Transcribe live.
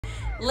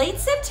Late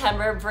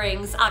September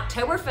brings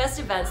Oktoberfest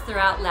events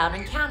throughout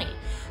Loudoun County,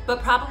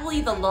 but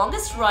probably the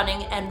longest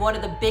running and one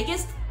of the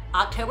biggest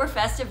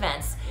Oktoberfest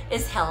events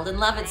is held in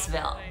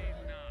Lovettsville.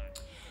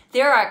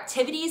 There are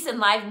activities and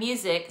live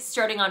music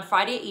starting on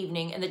Friday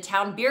evening in the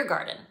town beer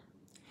garden.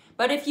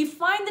 But if you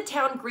find the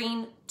town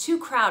green too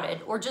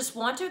crowded or just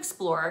want to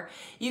explore,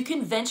 you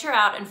can venture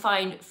out and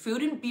find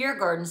food and beer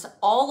gardens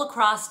all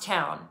across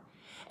town.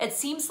 It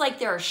seems like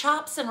there are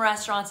shops and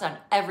restaurants on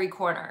every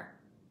corner.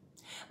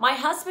 My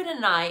husband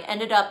and I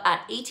ended up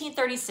at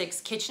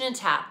 1836 Kitchen and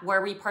Tap,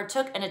 where we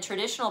partook in a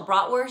traditional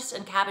bratwurst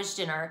and cabbage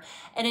dinner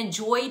and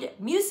enjoyed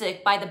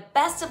music by the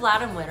best of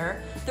Loudoun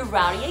winter, the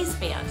Rowdy Ace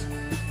Band.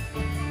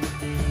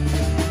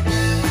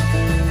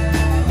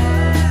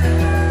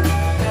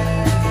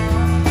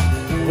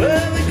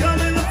 Well, they call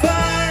me the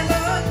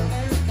fireman,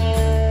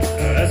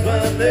 that's my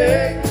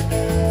name.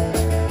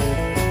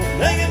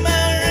 Making my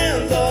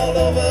rounds all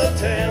over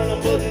town,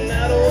 I'm putting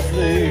out old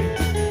flame.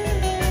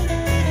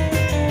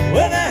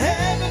 When I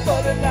have it,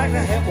 but I'd like to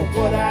have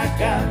what I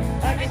got.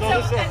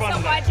 So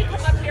why'd you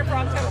come up here for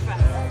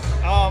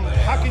Oktoberfest?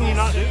 How can you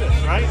not do this,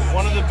 right?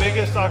 One of the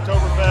biggest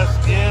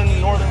Oktoberfests in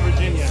Northern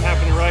Virginia,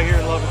 happening right here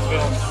in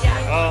Lovettsville.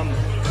 Yeah.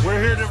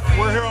 We're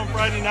here on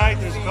Friday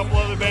night. There's a couple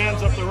other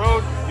bands up the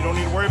road. You don't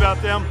need to worry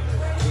about them.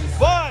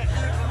 But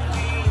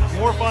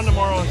more fun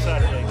tomorrow and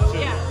Saturday. So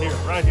here,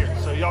 right here.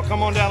 So y'all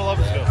come on down to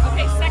Lovettsville.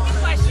 Okay, second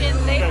question.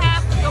 They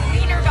have the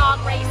wiener dog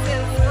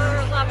races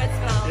for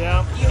Lovettsville.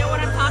 Yeah. Do you know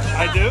what I'm talking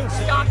about? I do.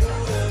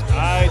 Dachshunds.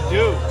 I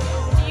do.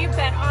 Do you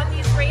bet on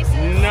these races?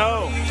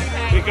 No,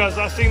 Okay. because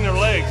I've seen their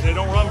legs. They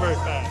don't run very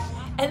fast.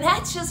 And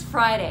that's just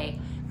Friday.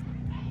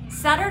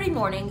 Saturday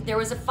morning, there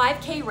was a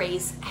 5K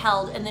race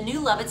held in the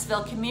new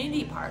Lovettsville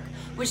Community Park,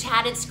 which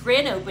had its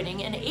grand opening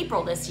in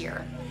April this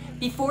year.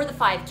 Before the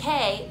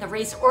 5K, the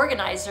race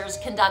organizers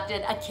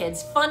conducted a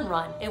kids' fun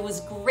run. It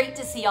was great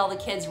to see all the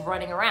kids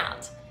running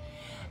around.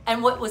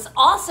 And what was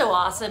also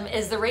awesome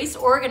is the race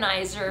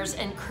organizers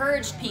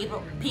encouraged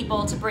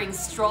people to bring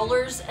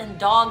strollers and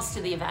dogs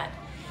to the event.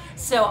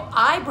 So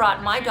I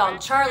brought my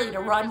dog Charlie to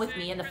run with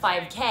me in the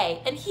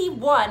 5K, and he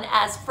won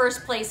as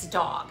first place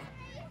dog.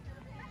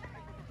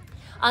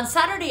 On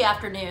Saturday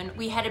afternoon,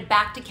 we headed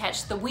back to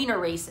catch the wiener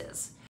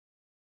races.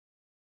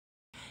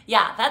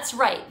 Yeah, that's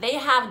right. They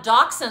have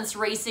dachshunds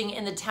racing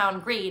in the town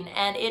green,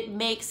 and it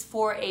makes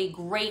for a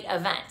great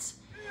event.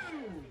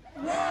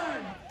 2,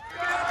 1,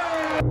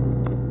 go!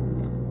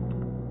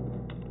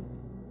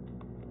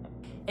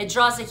 It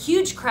draws a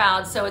huge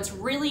crowd, so it's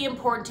really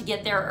important to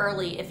get there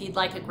early if you'd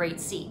like a great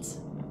seat.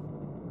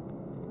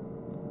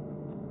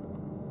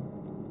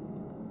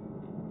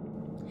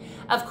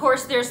 Of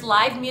course, there's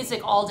live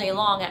music all day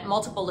long at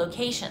multiple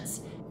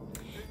locations.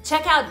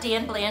 Check out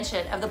Dan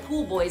Blanchett of the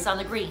Pool Boys on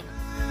the green.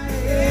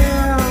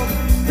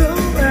 The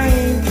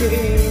rain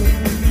came,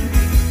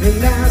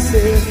 and I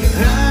said,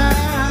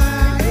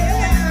 I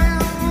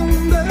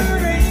am the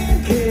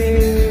rain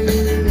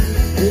came,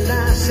 and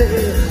I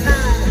said,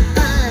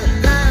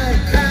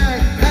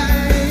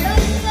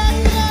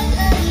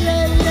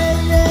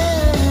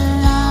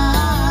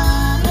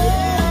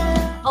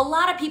 A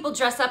lot of people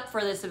dress up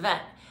for this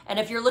event, and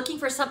if you're looking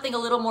for something a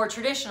little more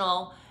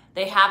traditional,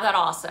 they have that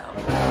also.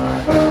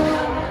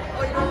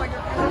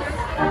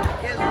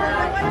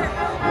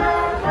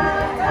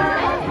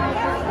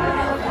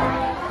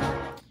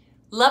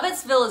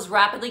 Lovettsville is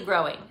rapidly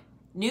growing.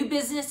 New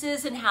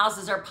businesses and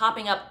houses are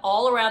popping up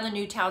all around the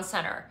new town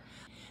center.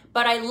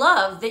 But I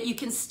love that you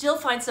can still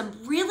find some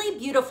really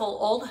beautiful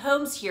old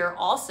homes here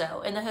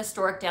also in the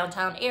historic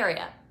downtown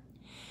area.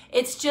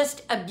 It's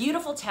just a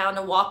beautiful town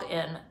to walk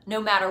in, no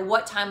matter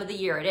what time of the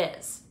year it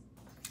is.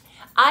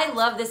 I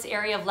love this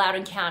area of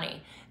Loudoun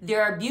County.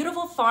 There are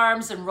beautiful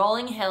farms and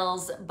rolling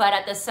hills, but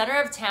at the center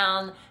of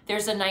town,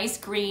 there's a nice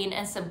green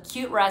and some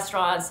cute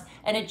restaurants,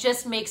 and it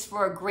just makes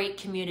for a great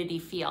community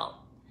feel.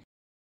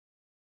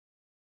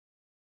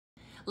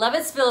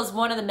 Lovettsville is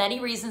one of the many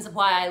reasons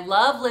why I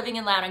love living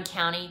in Loudoun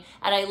County,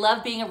 and I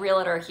love being a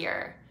realtor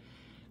here.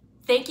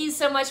 Thank you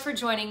so much for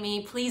joining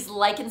me. Please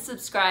like and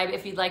subscribe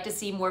if you'd like to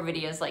see more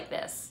videos like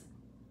this.